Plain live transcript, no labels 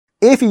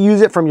If you use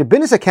it from your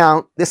business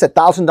account, this is a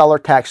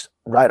 $1,000 tax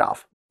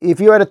write-off. If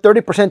you're at a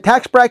 30%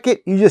 tax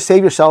bracket, you just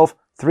save yourself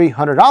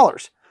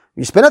 $300.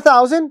 You spend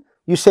 $1,000,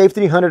 you save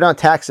 $300 on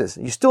taxes.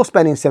 You're still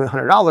spending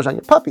 $700 on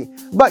your puppy,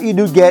 but you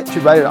do get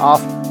to write it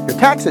off your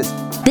taxes.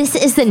 This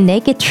is the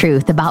naked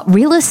truth about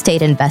real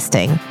estate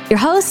investing. Your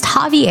host,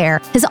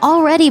 Javier, has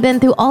already been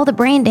through all the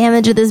brain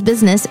damage of this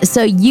business,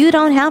 so you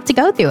don't have to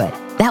go through it.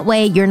 That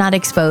way, you're not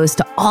exposed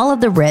to all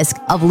of the risk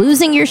of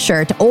losing your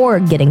shirt or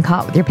getting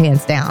caught with your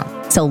pants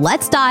down. So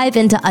let's dive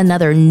into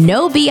another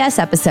no BS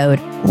episode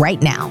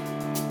right now.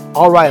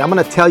 All right, I'm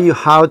going to tell you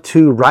how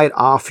to write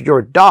off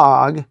your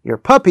dog, your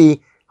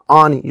puppy,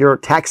 on your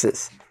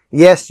taxes.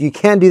 Yes, you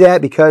can do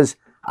that because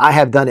I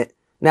have done it.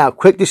 Now,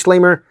 quick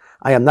disclaimer,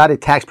 I am not a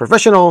tax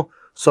professional,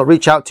 so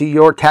reach out to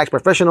your tax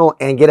professional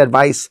and get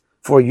advice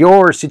for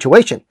your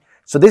situation.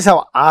 So this is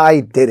how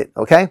I did it,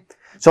 okay?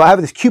 So I have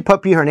this cute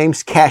puppy, her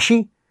name's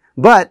Cashy,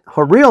 but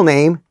her real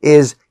name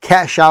is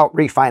Cash Out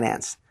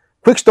Refinance.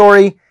 Quick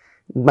story,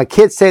 my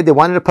kids said they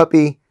wanted a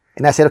puppy,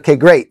 and I said, okay,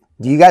 great.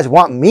 Do you guys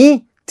want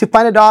me to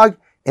find a dog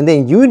and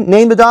then you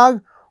name the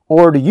dog,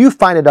 or do you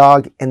find a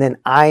dog and then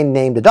I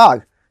name the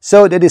dog?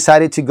 So they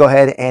decided to go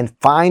ahead and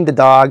find the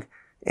dog,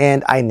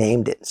 and I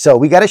named it. So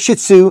we got a Shih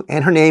Tzu,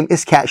 and her name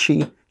is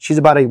Cashy. She's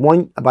about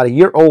a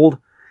year old,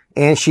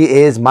 and she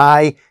is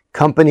my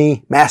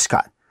company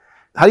mascot.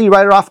 How do you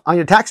write it off on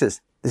your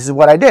taxes? This is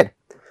what I did.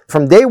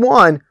 From day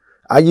one,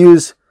 I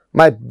used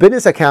my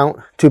business account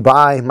to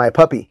buy my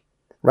puppy,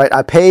 right?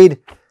 I paid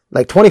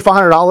like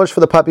 $2,500 for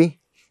the puppy,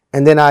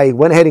 and then I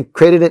went ahead and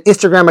created an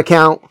Instagram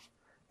account.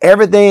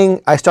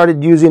 Everything, I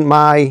started using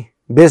my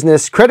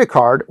business credit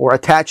card or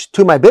attached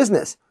to my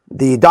business.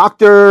 The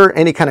doctor,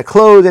 any kind of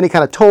clothes, any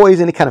kind of toys,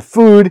 any kind of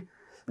food,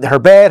 her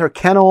bed, her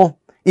kennel,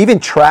 even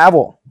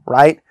travel,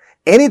 right?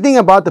 Anything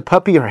about the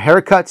puppy, her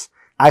haircuts,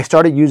 I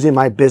started using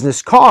my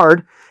business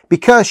card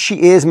because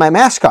she is my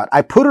mascot.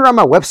 I put her on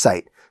my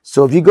website.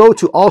 So if you go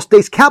to All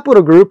States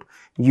Capital Group,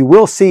 you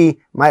will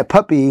see my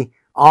puppy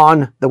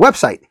on the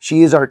website.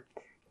 She is our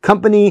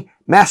company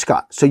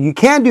mascot. So you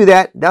can do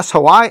that. That's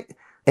how I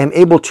am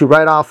able to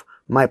write off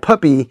my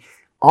puppy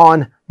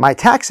on my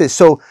taxes.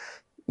 So,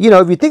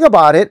 if you think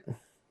about it,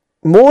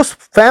 most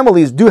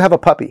families do have a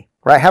puppy,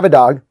 right? Have a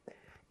dog.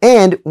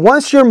 And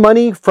once your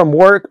money from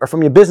work or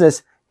from your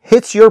business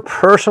hits your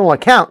personal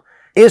account,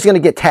 it's going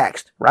to get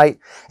taxed, right?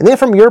 And then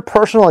from your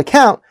personal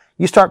account,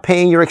 you start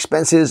paying your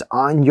expenses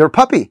on your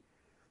puppy.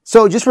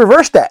 So just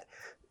reverse that.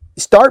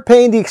 Start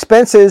paying the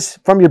expenses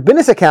from your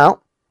business account,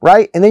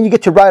 right? And then you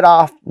get to write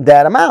off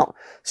that amount.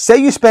 Say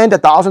you spend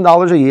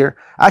 $1,000 a year.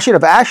 I should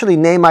have actually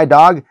named my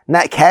dog,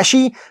 not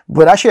Cashy,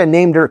 but I should have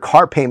named her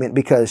car payment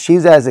because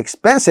she's as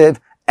expensive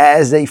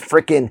as a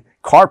freaking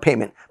car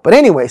payment. But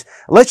anyways,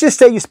 let's just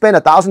say you spend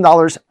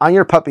 $1,000 on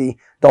your puppy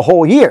the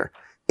whole year.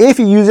 If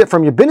you use it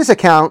from your business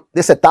account,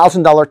 this is a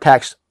 $1,000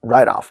 tax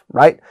write-off,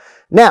 right?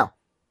 Now,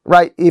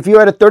 right, if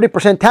you're at a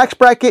 30% tax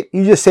bracket,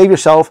 you just save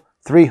yourself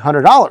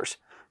 $300.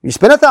 You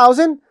spend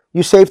 $1,000,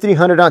 you save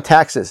 $300 on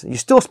taxes. You're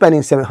still spending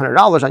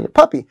 $700 on your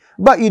puppy,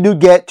 but you do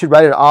get to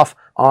write it off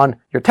on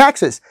your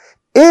taxes.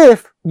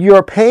 If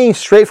you're paying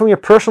straight from your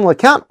personal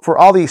account for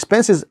all the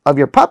expenses of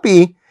your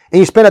puppy and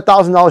you spend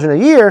 $1,000 in a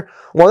year,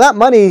 well, that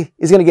money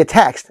is going to get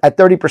taxed at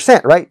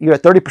 30%, right? You're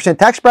at 30%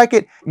 tax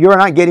bracket. You're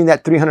not getting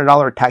that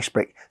 $300 tax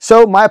break.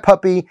 So my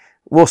puppy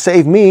will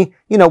save me,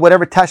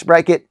 whatever tax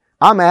bracket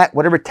I'm at,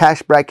 whatever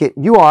tax bracket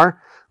you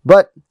are.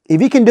 But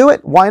if you can do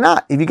it, why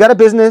not? If you got a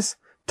business,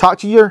 talk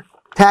to your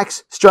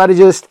tax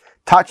strategist,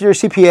 talk to your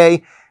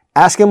CPA,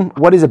 ask him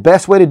what is the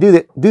best way to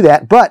do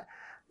that. But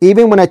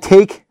even when I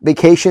take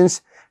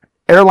vacations,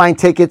 airline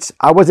tickets,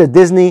 I was at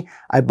Disney,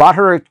 I bought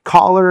her a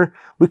collar,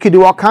 we could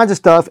do all kinds of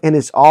stuff, and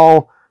it's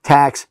all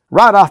tax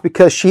write-off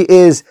because she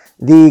is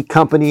the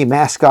company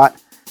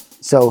mascot.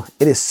 So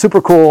it is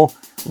super cool.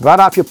 Write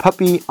off your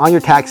puppy on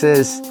your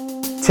taxes.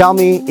 Tell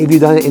me if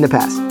you've done it in the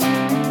past.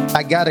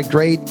 I got a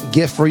great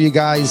gift for you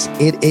guys.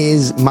 It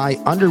is my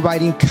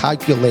underwriting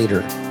calculator.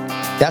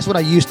 That's what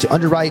I use to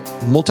underwrite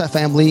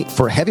multifamily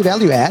for heavy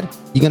value add.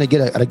 You're going to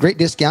get a great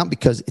discount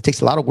because it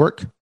takes a lot of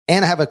work.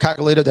 And I have a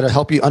calculator that'll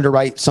help you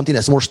underwrite something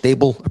that's more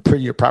stable, a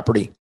prettier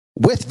property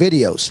with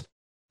videos.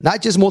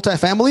 Not just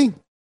multifamily,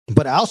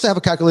 but I also have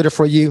a calculator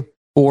for you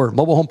for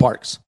mobile home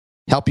parks.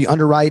 Help you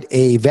underwrite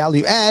a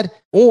value add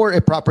or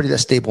a property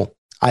that's stable.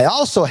 I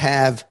also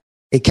have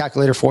a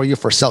calculator for you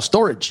for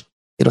self-storage.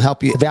 It'll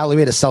help you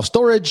evaluate a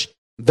self-storage,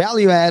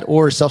 value add,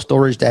 or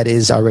self-storage that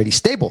is already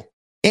stable.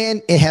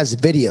 And it has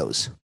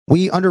videos.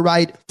 We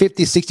underwrite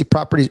 50, 60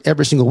 properties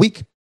every single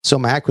week. So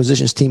my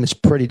acquisitions team is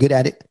pretty good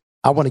at it.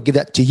 I want to give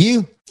that to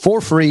you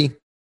for free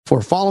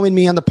for following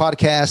me on the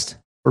podcast,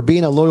 for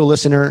being a loyal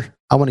listener.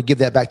 I want to give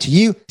that back to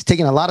you. It's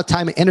taking a lot of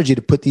time and energy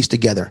to put these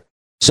together.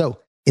 So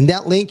in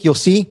that link, you'll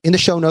see in the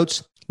show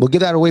notes, we'll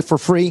give that away for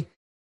free.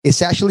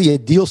 It's actually a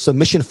deal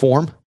submission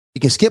form.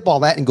 You can skip all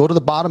that and go to the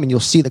bottom and you'll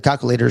see the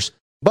calculators.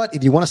 But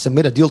if you want to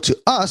submit a deal to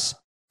us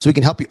so we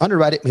can help you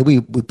underwrite it, maybe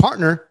we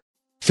partner,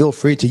 feel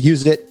free to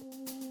use it.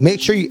 make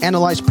sure you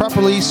analyze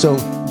properly so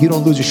you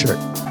don't lose your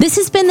shirt. This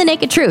has been The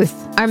Naked Truth.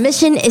 Our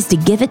mission is to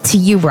give it to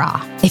you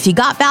raw. If you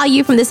got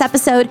value from this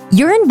episode,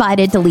 you're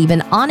invited to leave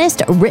an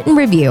honest written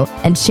review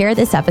and share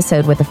this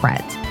episode with a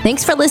friend.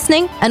 Thanks for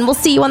listening, and we'll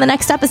see you on the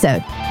next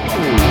episode.